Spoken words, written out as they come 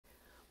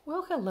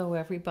Well, hello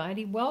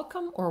everybody.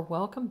 Welcome or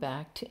welcome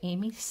back to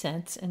Amy's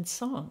Scents and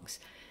Songs.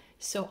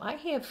 So I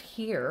have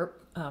here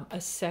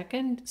a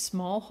second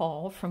small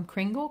haul from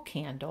Kringle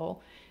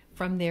Candle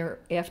from their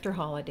after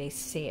holiday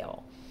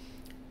sale.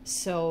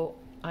 So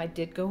I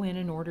did go in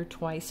and order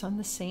twice on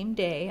the same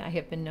day. I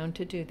have been known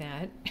to do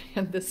that,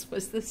 and this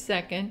was the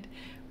second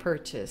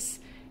purchase.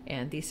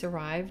 And these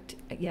arrived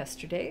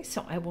yesterday,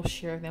 so I will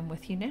share them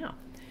with you now.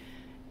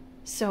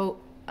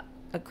 So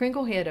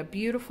Kringle had a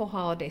beautiful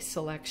holiday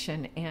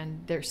selection,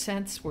 and their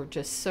scents were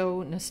just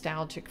so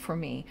nostalgic for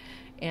me.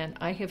 And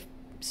I have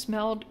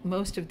smelled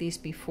most of these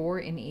before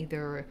in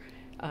either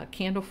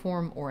candle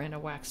form or in a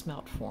wax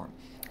melt form.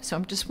 So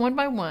I'm just one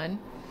by one.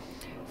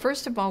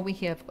 First of all, we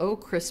have Oh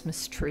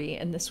Christmas Tree,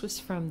 and this was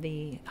from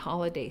the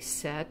holiday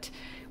set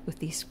with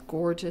these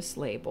gorgeous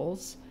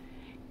labels,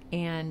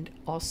 and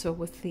also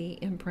with the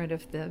imprint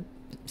of the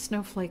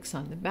snowflakes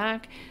on the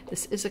back.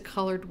 This is a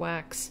colored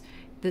wax.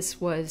 This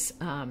was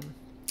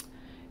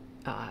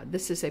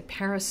this is a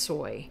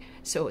parasoy,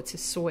 so it's a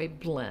soy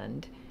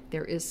blend.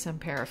 There is some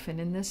paraffin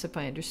in this, if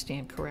I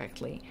understand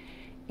correctly.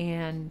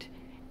 And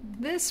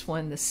this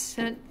one, the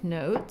scent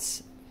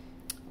notes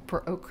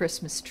for Oh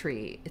Christmas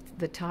Tree.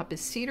 The top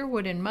is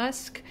cedarwood and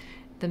musk,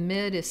 the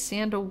mid is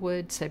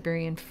sandalwood,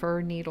 Siberian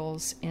fir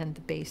needles, and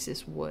the base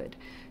is wood.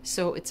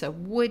 So it's a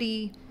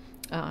woody,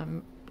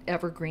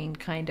 evergreen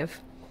kind of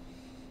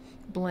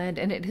blend,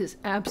 and it is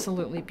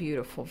absolutely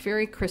beautiful.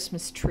 Very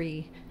Christmas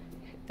tree.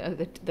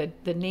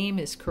 The name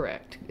is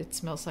correct. It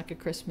smells like a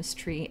Christmas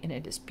tree, and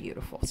it is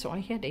beautiful. So I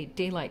had a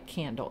daylight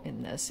candle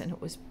in this, and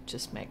it was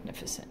just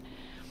magnificent.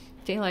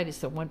 Daylight is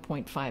the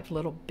 1.5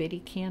 little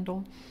bitty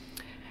candle.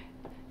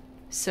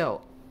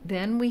 So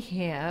then we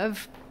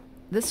have,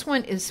 this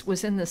one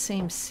was in the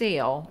same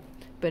sale,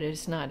 but it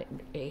is not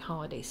a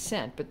holiday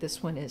scent, but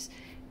this one is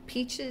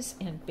peaches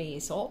and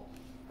basil,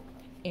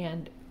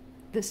 and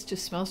this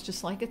just smells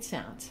just like it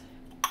sounds.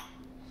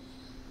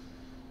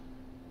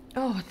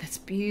 Oh, that's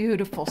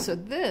beautiful. So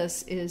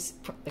this is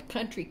the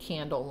Country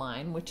Candle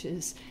line, which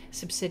is a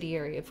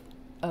subsidiary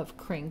of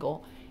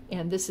Kringle.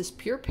 And this is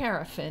pure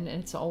paraffin,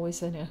 and it's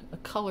always in a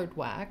colored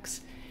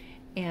wax.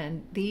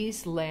 And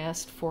these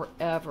last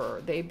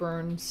forever. They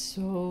burn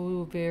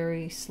so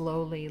very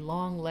slowly,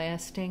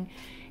 long-lasting,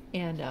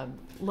 and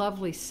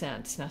lovely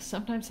scents. Now,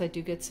 sometimes I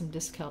do get some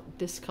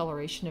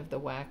discoloration of the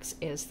wax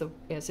as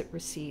it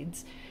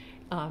recedes,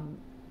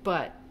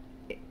 but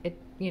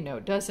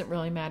it doesn't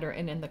really matter.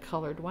 And in the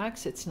colored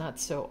wax, it's not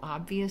so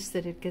obvious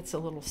that it gets a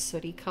little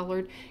sooty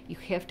colored. You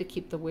have to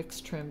keep the wicks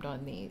trimmed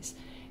on these.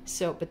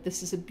 So, but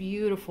this is a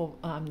beautiful,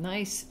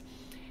 nice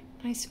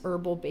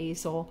herbal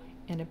basil,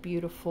 and a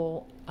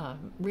beautiful,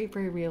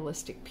 very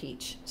realistic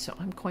peach. So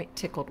I'm quite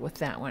tickled with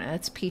that one.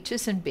 That's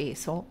peaches and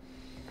basil.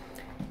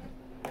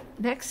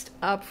 Next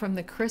up from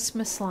the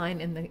Christmas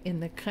line in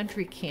the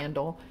Country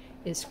Candle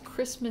is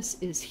Christmas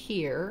is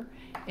Here,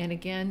 and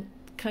again,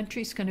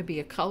 Country's going to be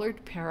a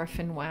colored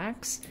paraffin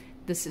wax.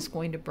 This is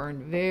going to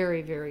burn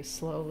very, very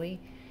slowly,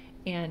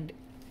 and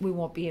we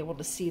won't be able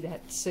to see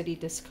that sooty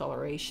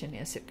discoloration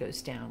as it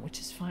goes down,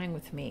 which is fine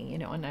with me,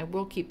 and I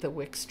will keep the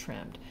wicks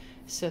trimmed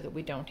so that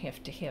we don't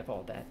have to have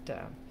all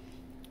that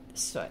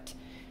soot.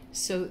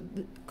 So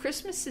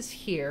Christmas is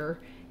Here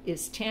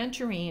is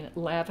tangerine,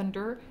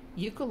 lavender,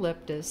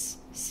 eucalyptus,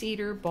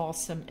 cedar,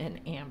 balsam,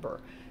 and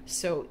amber.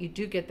 So you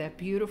do get that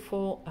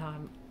beautiful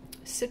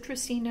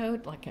citrusy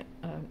note, like an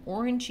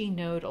orangey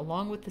note,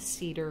 along with the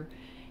cedar,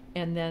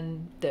 and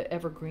then the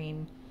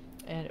evergreen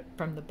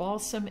from the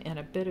balsam, and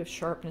a bit of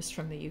sharpness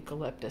from the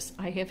eucalyptus.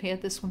 I have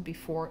had this one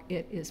before.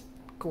 It is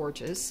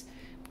gorgeous.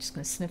 I'm just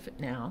going to sniff it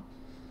now.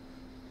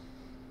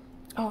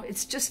 Oh,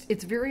 it's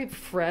very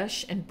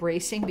fresh and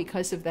bracing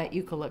because of that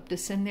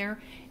eucalyptus in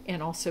there,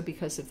 and also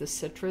because of the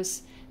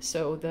citrus.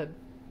 So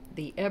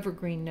the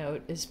evergreen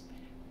note is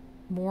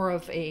more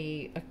of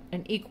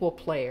an equal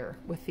player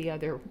with the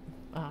other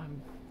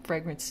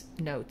fragrance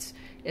notes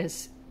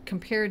as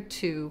compared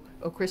to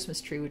Oh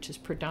Christmas Tree, which is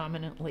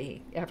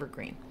predominantly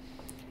evergreen.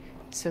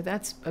 So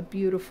that's a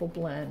beautiful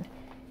blend.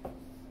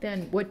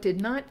 Then what did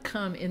not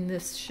come in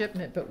this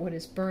shipment, but what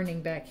is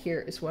burning back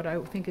here, is what I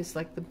think is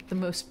like the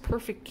most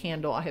perfect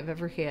candle I have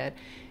ever had.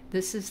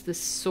 This is the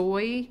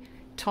Soy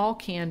Tall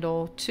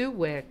Candle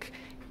 2-wick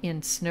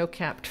in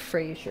Snow-Capped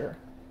Fraser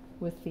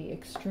with the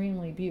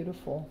extremely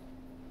beautiful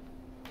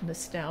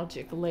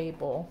nostalgic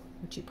label,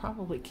 which you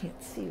probably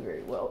can't see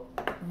very well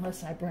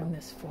unless I bring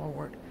this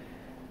forward.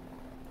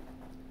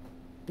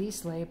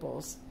 These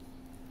labels,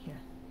 here,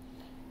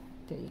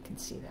 there you can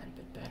see that a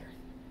bit better.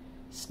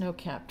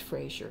 Snow-Capped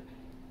Fraser.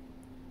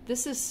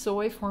 This is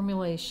soy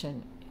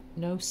formulation,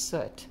 no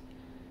soot.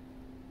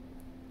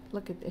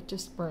 Look at it,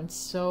 just burns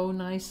so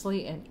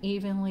nicely and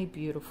evenly.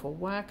 Beautiful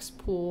wax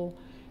pool.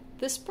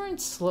 This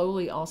burns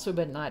slowly also,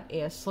 but not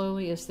as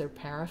slowly as their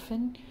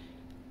paraffin.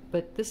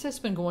 But this has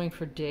been going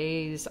for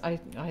days. I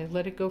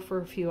let it go for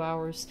a few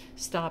hours,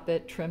 stop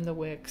it, trim the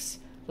wicks,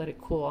 let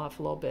it cool off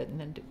a little bit, and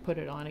then put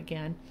it on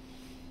again,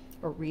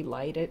 or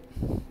relight it.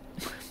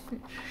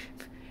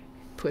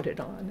 put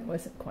it on. It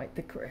wasn't quite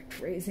the correct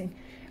phrasing.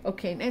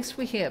 Okay, next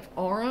we have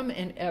Aurum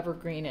and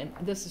Evergreen, and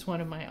this is one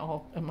of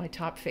my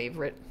top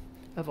favorite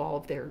of all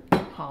of their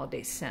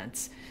holiday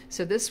scents.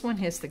 So this one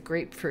has the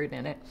grapefruit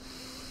in it.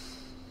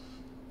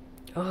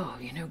 Oh,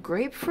 you know,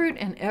 grapefruit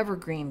and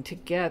evergreen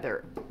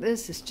together.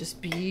 This is just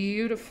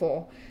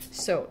beautiful.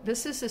 So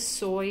this is a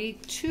soy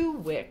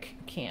 2-wick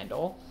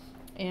candle,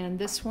 and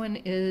this one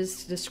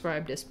is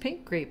described as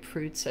pink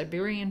grapefruit,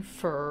 Siberian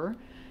fir,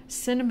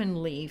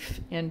 cinnamon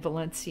leaf, and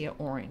Valencia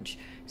orange.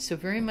 So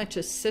very much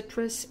a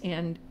citrus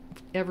and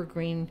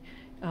evergreen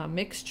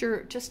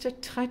mixture, just a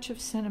touch of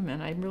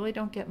cinnamon. I really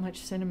don't get much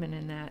cinnamon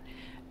in that.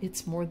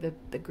 It's more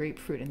the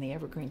grapefruit and the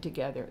evergreen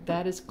together.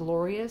 That is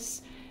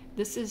glorious.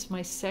 This is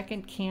my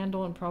second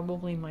candle and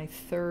probably my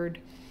third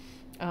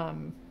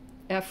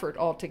effort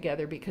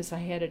altogether, because I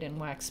had it in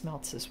wax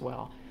melts as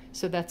well.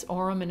 So that's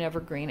Aurum and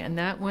Evergreen, and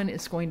that one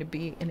is going to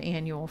be an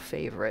annual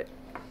favorite.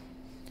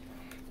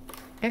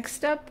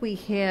 Next up we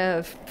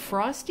have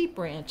Frosty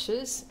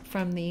Branches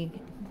from the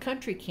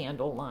Country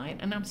Candle line,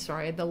 and I'm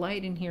sorry, the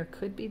light in here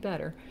could be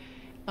better.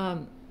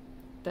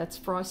 That's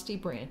Frosty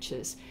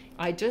Branches.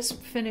 I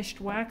just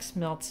finished wax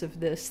melts of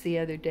this the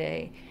other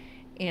day,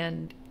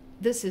 and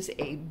this is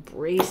a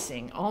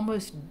bracing,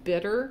 almost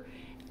bitter,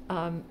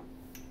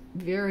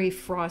 very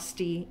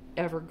frosty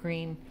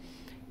evergreen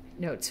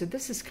note. So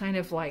this is kind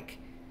of like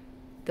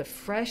the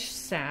fresh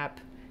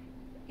sap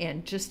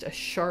and just a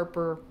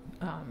sharper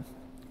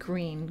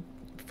green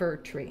fir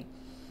tree.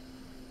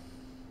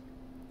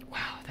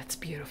 Wow, that's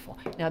beautiful.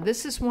 Now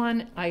this is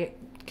one I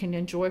can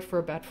enjoy for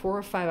about 4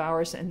 or 5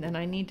 hours, and then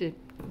I need to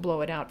blow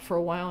it out for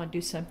a while and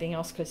do something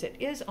else, because it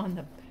is on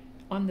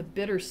the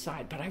bitter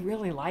side, but I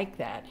really like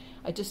that.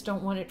 I just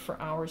don't want it for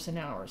hours and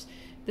hours.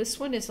 This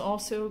one is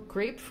also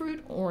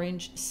grapefruit,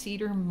 orange,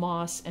 cedar,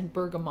 moss, and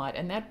bergamot,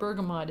 and that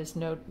bergamot is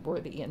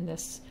noteworthy in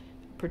this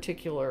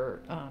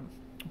particular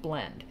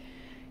blend.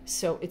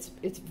 So it's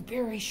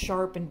very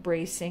sharp and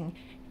bracing,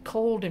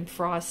 cold and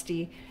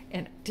frosty,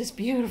 and just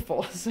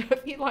beautiful. So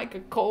if you like a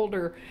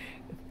colder,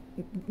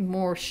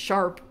 more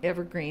sharp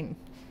evergreen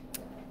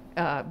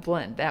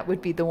blend, that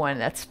would be the one.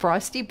 That's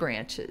Frosty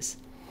Branches.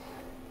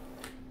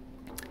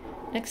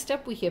 Next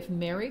up we have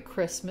Merry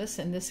Christmas,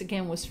 and this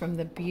again was from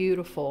the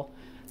beautiful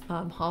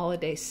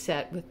holiday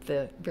set with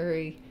the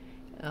very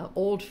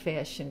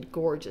old-fashioned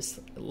gorgeous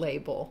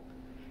label,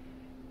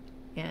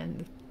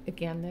 and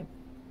again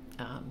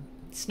the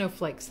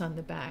snowflakes on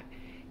the back.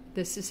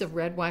 This is a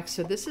red wax,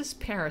 so this is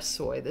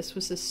Parasoy. This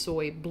was a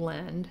soy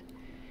blend,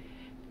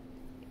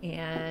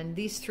 and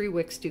these 3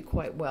 wicks do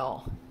quite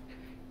well.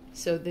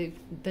 So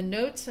the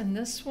notes on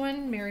this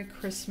one, Merry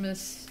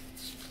Christmas,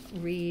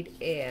 read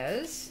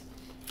as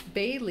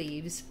bay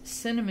leaves,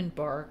 cinnamon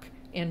bark,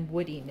 and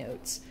woody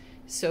notes.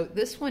 So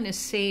this one is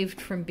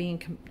saved from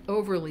being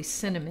overly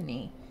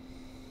cinnamony,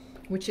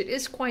 which it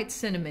is quite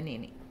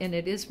cinnamony, and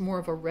it is more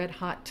of a red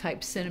hot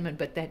type cinnamon,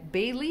 but that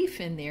bay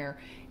leaf in there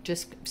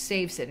just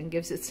saves it and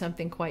gives it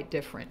something quite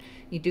different.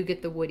 You do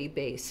get the woody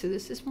base. So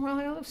this is more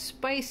like a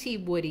spicy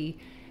woody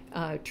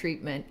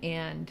treatment,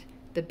 and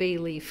the bay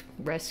leaf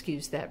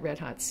rescues that red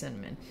hot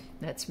cinnamon.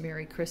 That's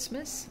Merry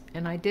Christmas,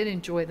 and I did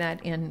enjoy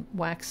that in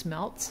wax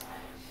melts.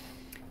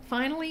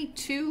 Finally,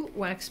 2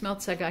 wax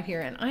melts I got here,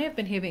 and I have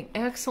been having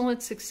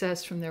excellent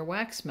success from their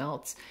wax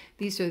melts.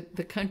 These are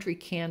the Country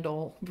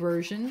Candle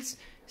versions,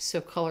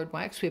 so colored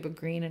wax. We have a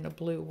green and a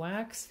blue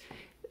wax.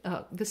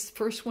 This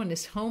first one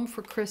is Home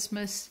for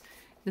Christmas.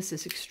 This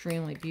is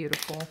extremely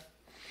beautiful.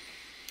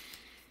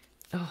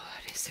 Oh,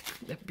 it is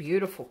a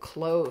beautiful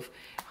clove.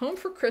 Home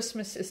for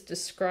Christmas is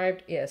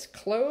described as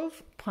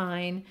clove,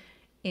 pine,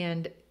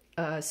 and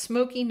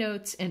smoky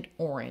notes and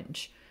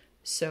orange.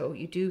 So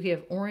you do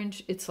have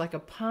orange. It's like a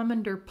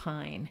pomander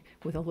pine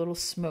with a little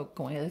smoke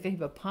going. Like you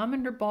have a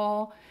pomander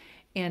ball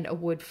and a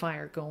wood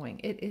fire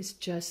going. It is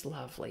just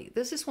lovely.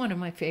 This is one of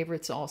my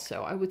favorites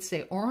also. I would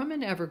say Aurum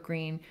and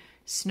Evergreen,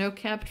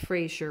 Snow-Capped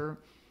Fraser,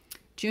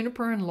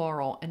 Juniper and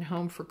Laurel, and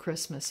Home for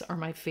Christmas are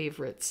my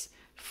favorites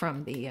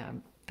from the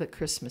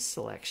Christmas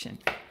selection.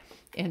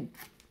 And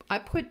I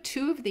put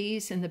 2 of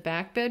these in the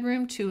back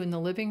bedroom, 2 in the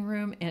living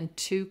room, and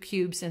 2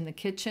 cubes in the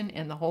kitchen,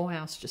 and the whole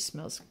house just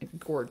smells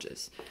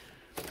gorgeous.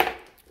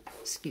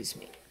 Excuse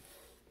me.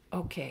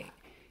 Okay.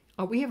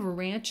 We have a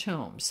ranch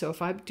home, so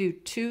if I do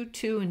 2,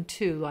 2, and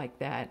 2 like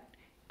that,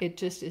 it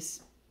just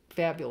is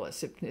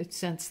fabulous. It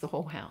scents the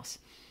whole house.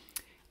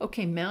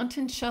 Okay,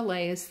 Mountain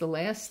Chalet is the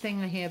last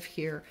thing I have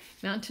here.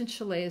 Mountain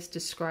Chalet is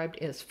described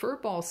as fir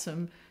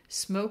balsam,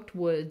 smoked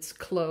woods,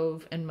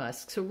 clove, and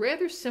musk. So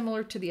rather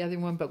similar to the other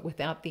one, but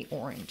without the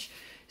orange.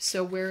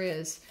 So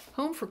whereas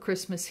Home for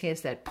Christmas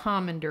has that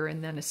pomander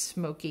and then a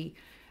smoky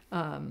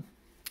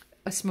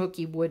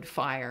wood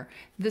fire,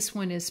 this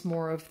one is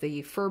more of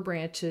the fir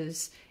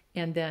branches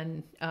and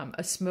then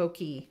a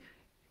smoky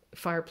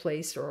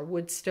fireplace or a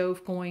wood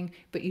stove going,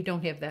 but you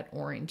don't have that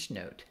orange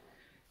note.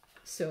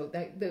 So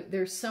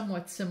they're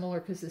somewhat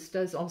similar because this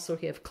does also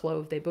have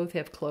clove. They both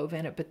have clove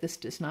in it, but this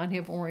does not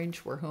have orange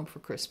where Home for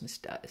Christmas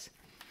does.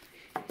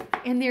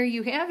 And there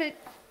you have it.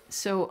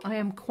 So I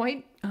am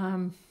quite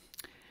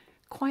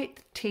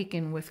quite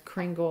taken with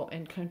Kringle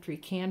and Country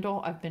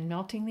Candle. I've been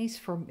melting these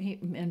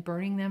and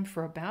burning them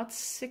for about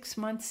 6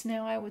 months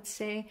now, I would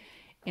say,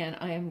 and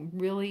I am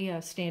really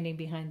standing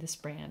behind this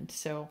brand.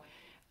 So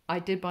I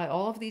did buy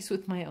all of these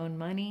with my own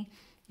money.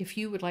 If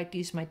you would like to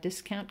use my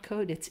discount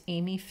code, it's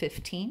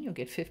Amy15. You'll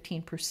get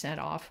 15%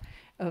 off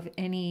of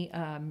any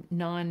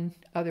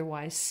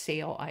non-otherwise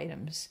sale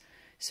items.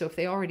 So if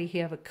they already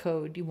have a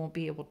code, you won't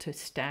be able to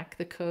stack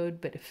the code.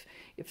 But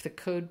if the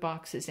code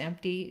box is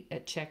empty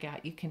at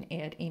checkout, you can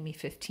add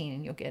Amy15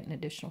 and you'll get an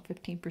additional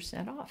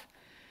 15% off.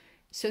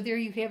 So there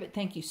you have it.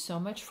 Thank you so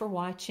much for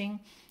watching.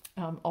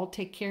 All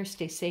take care,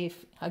 stay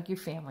safe, hug your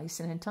families,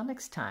 and until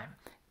next time,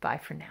 bye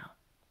for now.